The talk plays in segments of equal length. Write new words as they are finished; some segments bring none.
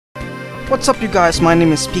What's up you guys, my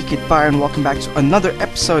name is PKidFire and welcome back to another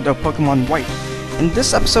episode of Pokemon White. In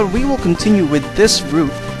this episode we will continue with this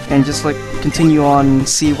route and just like continue on and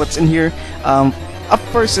see what's in here. Up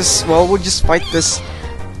first is, well, we'll just fight this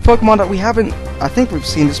Pokemon that we haven't, I think we've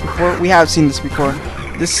seen this before. We have seen this before.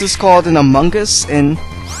 This is called an Amoonguss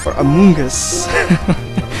or Amoonguss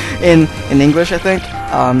in English, I think.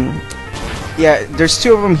 Yeah, there's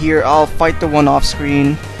two of them here. I'll fight the one off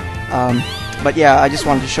screen. But yeah, I just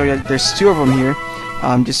wanted to show you that there's two of them here.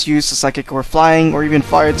 Just use the Psychic or Flying or even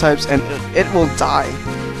Fire types and it will die.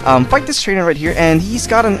 Fight this trainer right here, and he's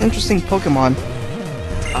got an interesting Pokemon.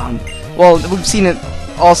 Well, we've seen it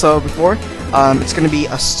also before. It's gonna be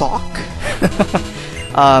a Sawk.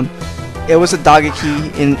 It was a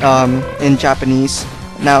Dageki in Japanese.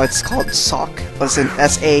 Now it's called Sawk. It's an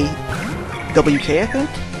S-A-W-K, I think.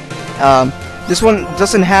 This one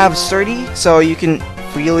doesn't have Sturdy, so you can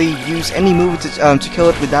freely use any move to kill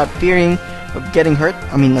it without fearing of getting hurt.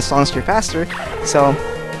 I mean, as long as you're faster. So,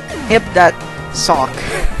 yep, that Sawk.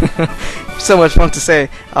 So much fun to say.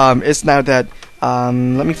 It's now dead. Let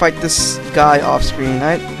me fight this guy off screen,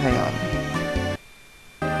 right? Hang on.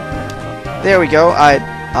 There we go. I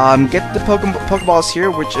get the Pokeballs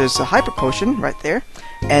here, which is a Hyper Potion right there.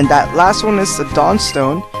 And that last one is a Dawn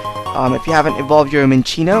Stone. If you haven't evolved your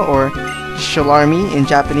Minccino or Shalarmy in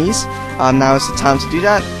Japanese, now is the time to do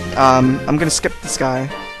that. I'm gonna skip this guy.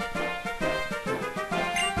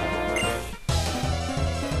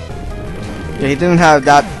 Yeah, he didn't have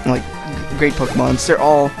that like great Pokemons. They're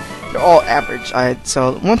all average.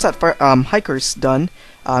 So once that hiker's done,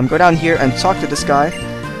 go down here and talk to this guy.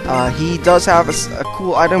 He does have a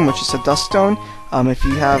cool item, which is a Dust Stone. If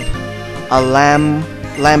you have a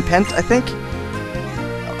Lampent, I think,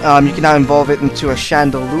 you can now evolve it into a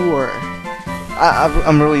Chandelure.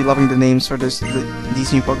 I'm really loving the names for these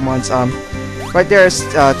new Pokemons. Right there is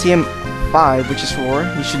TM5, which is 4.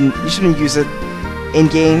 You shouldn't use it in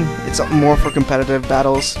game. It's more for competitive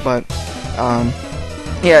battles, but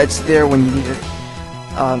yeah, it's there when you need it.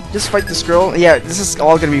 Just fight this girl. Yeah, this is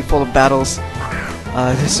all gonna be full of battles.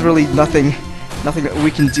 There's really nothing that we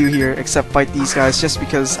can do here except fight these guys, just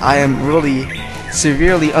because I am really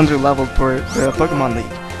severely underleveled for the Pokemon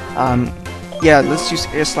League. Yeah, let's use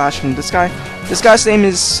Air Slash from this guy. This guy's name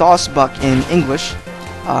is Sawsbuck in English.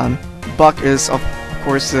 Buck is of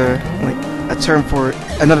course like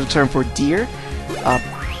another term for deer.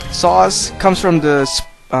 Saws comes from the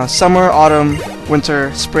summer, autumn,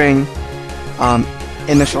 winter, spring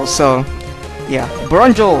initials. So yeah,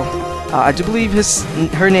 Brunjol. I do believe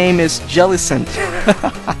her name is Jellicent.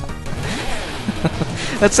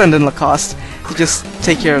 Let's send in Lacoste to just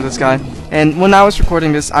take care of this guy. And when I was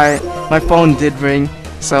recording this, my phone did ring,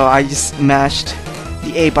 so I just mashed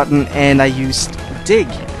the A button and I used Dig.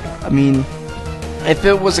 I mean, if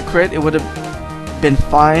it was a crit, it would have been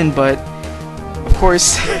fine, but of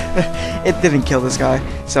course, it didn't kill this guy.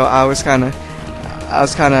 So I was kind of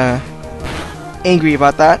angry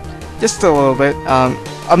about that, just a little bit.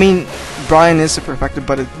 I mean, Brian is super effective,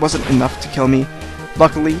 but it wasn't enough to kill me.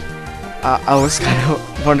 Luckily, I was kind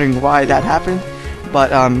of wondering why that happened. But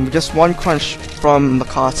just one crunch from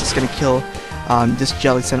Lacoste is gonna kill this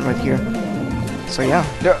Jellicent right here. So yeah,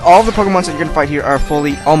 all the Pokemons that you're gonna fight here are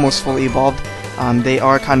almost fully evolved. They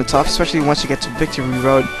are kind of tough, especially once you get to Victory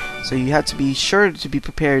Road. So you have to be sure to be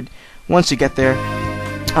prepared once you get there.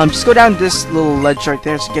 Just go down this little ledge right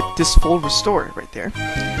there to get this full restore right there.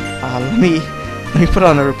 Let me put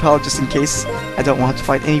on a Repel just in case I don't want to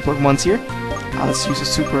fight any Pokemons here. Let's use a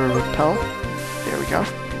Super Repel. There we go.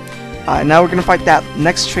 Now we're gonna fight that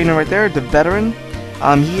next trainer right there, the Veteran.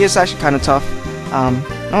 He is actually kind of tough.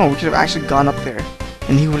 Oh, we could have actually gone up there,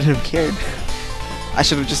 and he wouldn't have cared. I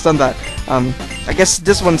should have just done that. I guess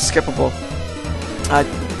this one's skippable.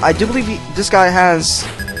 I do believe this guy has,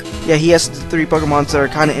 yeah, he has 3 Pokemons that are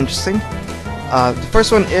kind of interesting. The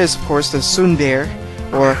first one is, of course, the Sunbear,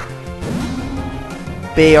 or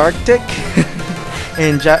Bayarctic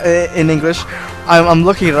in English. I'm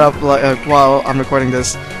looking it up while I'm recording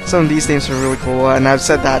this. Some of these names are really cool, and I've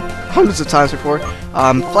said that hundreds of times before.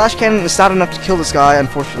 Flash Cannon is not enough to kill this guy,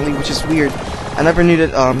 unfortunately, which is weird. I never knew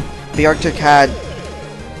that the Arctic had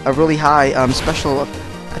a really high special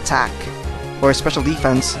attack or special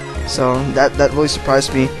defense, so that really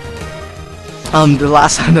surprised me. The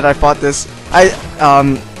last time that I fought this,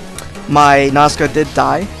 my Nazca did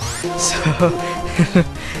die, so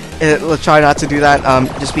try not to do that.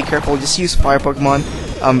 Just be careful. Just use fire Pokemon.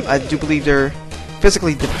 I do believe they're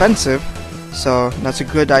physically defensive, so that's a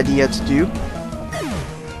good idea to do.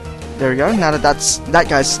 There we go. Now that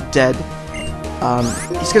guy's dead,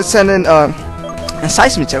 he's gonna send in a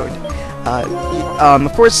Seismitoad.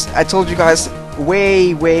 Of course, I told you guys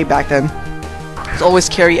way back then to always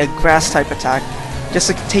carry a grass type attack just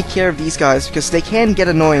to take care of these guys because they can get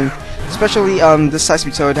annoying. Especially this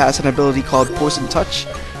Sesame Toad has an ability called Poison Touch,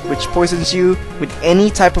 which poisons you with any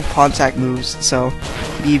type of contact moves. So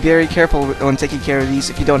be very careful when taking care of these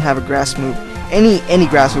if you don't have a grass move. Any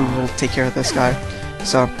grass move will take care of this guy.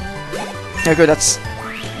 So there you go. That's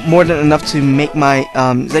more than enough to make my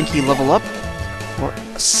Zenki level up. Or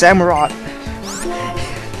Samurott.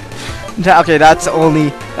 Okay, that's the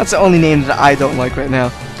only name that I don't like right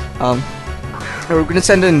now. We're gonna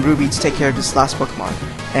send in Ruby to take care of this last Pokemon.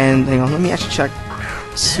 And hang on, let me actually check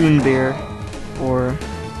Soonbear or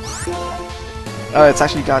oh, it's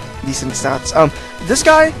actually got decent stats. This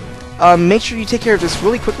guy, make sure you take care of this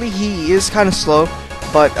really quickly. He is kind of slow,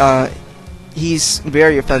 but he's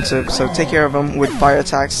very offensive. So take care of him with fire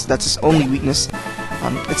attacks. That's his only weakness.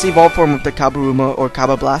 It's the evolved form of the Kabaruma or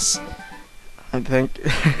Kabablast, I think.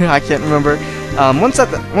 I can't remember. Once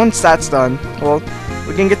that's done, well,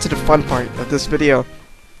 we can get to the fun part of this video.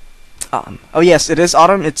 Oh yes, it is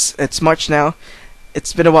autumn. It's March now.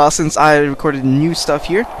 It's been a while since I recorded new stuff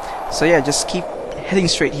here. So yeah, just keep heading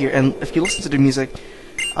straight here, and if you listen to the music,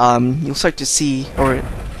 you'll start to see or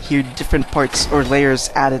hear different parts or layers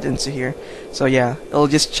added into here. So yeah, it'll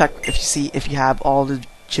just check if you have all the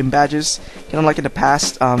gym badges, kind of like in the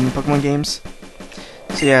past Pokemon games.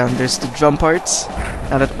 So yeah, there's the drum parts.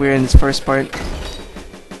 Now that we're in this first part.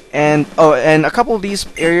 And and a couple of these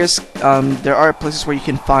areas, there are places where you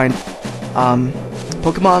can find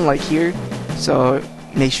Pokemon like here. So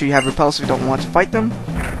make sure you have repels if you don't want to fight them.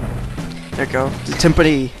 There you go, the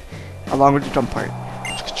timpani, along with the drum part.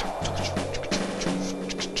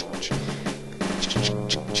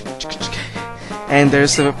 And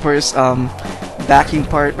there's the first backing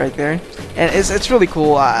part right there, and it's really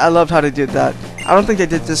cool. I loved how they did that. I don't think they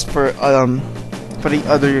did this for the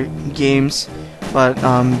other games. But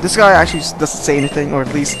this guy actually doesn't say anything, or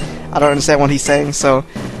at least I don't understand what he's saying, so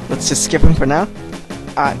let's just skip him for now.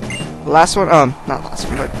 Last one, not last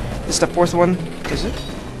one, but it's the fourth one, is it?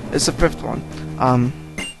 It's the fifth one.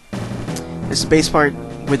 It's the bass part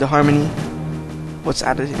with the harmony. What's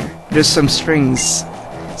added here? There's some strings,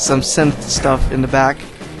 some synth stuff in the back.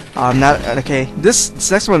 Okay,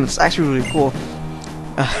 this next one is actually really cool.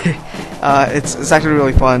 It's actually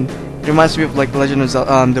really fun. It reminds me of like Legend of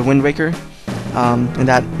Zelda, the Wind Waker. And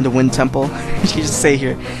the Wind Temple. You just say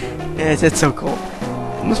here, it's so cool.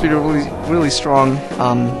 It must be a really strong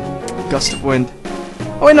gust of wind.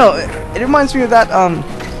 Oh wait, no, it reminds me of that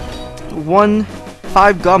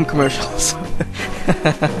 5 gum commercials.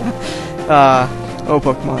 Oh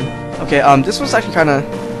Pokemon. Okay, this was actually kind of,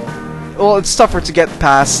 well, it's tougher to get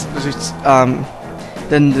past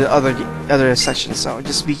than the other sections. So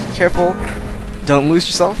just be careful, don't lose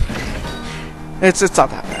yourself. It's not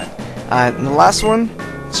that bad. And the last one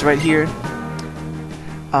is right here.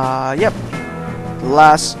 Yep, the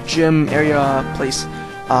last gym area place.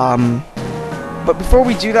 But before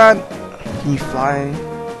we do that, can you fly?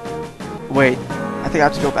 Wait, I think I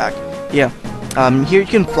have to go back. Yeah, here you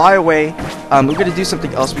can fly away. We're gonna do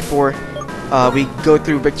something else before we go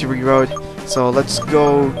through Victory Road. So let's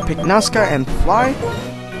go pick Nazca and fly.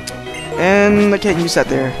 And I can't use that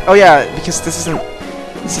there. Oh yeah, because this isn't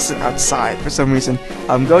outside for some reason.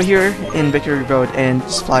 Go here in Victory Road and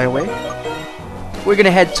just fly away. We're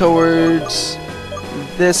gonna head towards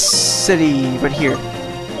this city right here,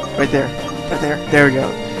 right there. There we go.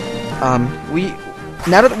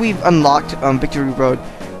 Now that we've unlocked Victory Road,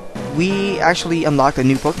 we actually unlocked a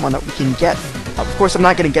new Pokemon that we can get. Of course, I'm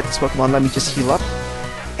not gonna get this Pokemon. Let me just heal up.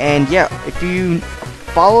 And yeah, if you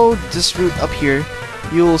follow this route up here,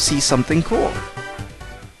 you'll see something cool.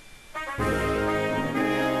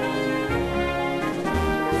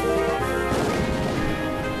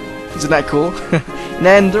 Isn't that cool? And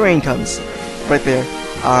then the rain comes right there.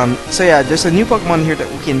 So yeah, there's a new Pokemon here that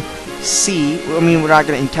we can see. I mean, we're not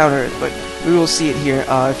gonna encounter it, but we will see it here.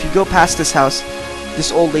 If you go past this house,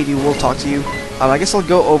 this old lady will talk to you. I guess I'll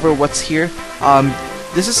go over what's here.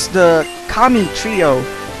 This is the Kami Trio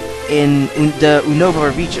in the Unova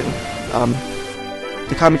region.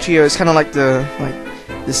 The Kami Trio is kind of like the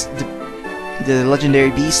legendary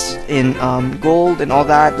beasts in Gold and all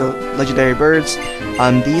that, the legendary birds.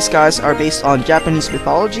 These guys are based on Japanese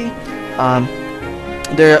mythology.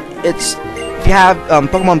 If you have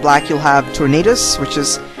Pokemon Black, you'll have Tornadus, which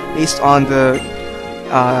is based on the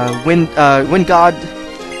wind god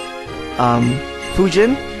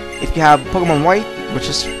Fujin. If you have Pokemon White, which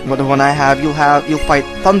is the one I have, you'll fight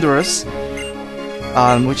Thunderous,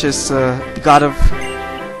 which is the god of.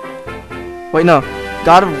 Wait, no,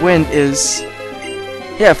 god of wind is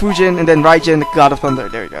Yeah, Fujin and then Raijin, God of Thunder.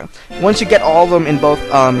 There you go. Once you get all of them in both,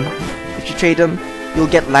 if you trade them, you'll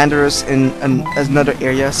get Landorus in another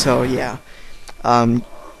area. So yeah,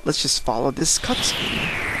 let's just follow this cutscene.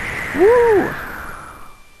 Woo!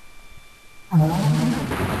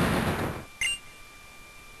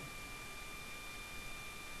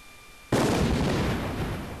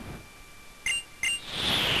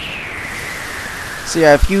 So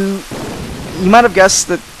yeah, if you might have guessed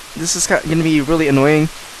that this is going to be really annoying.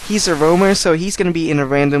 He's a roamer, so he's going to be in a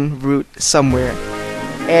random route somewhere,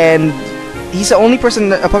 and he's the only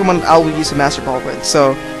person, a Pokemon I will use a Master Ball with.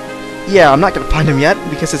 So yeah, I'm not going to find him yet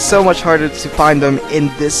because it's so much harder to find them in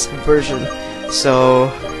this version.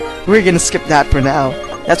 So we're going to skip that for now.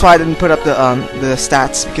 That's why I didn't put up the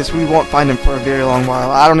stats, because we won't find him for a very long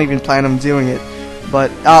while. I don't even plan on doing it,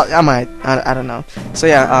 but I might. I don't know. So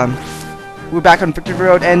yeah, we're back on Victory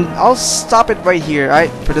Road, and I'll stop it right here,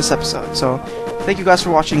 alright, for this episode. So, thank you guys for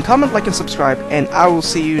watching. Comment, like, and subscribe, and I will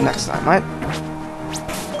see you next time, alright?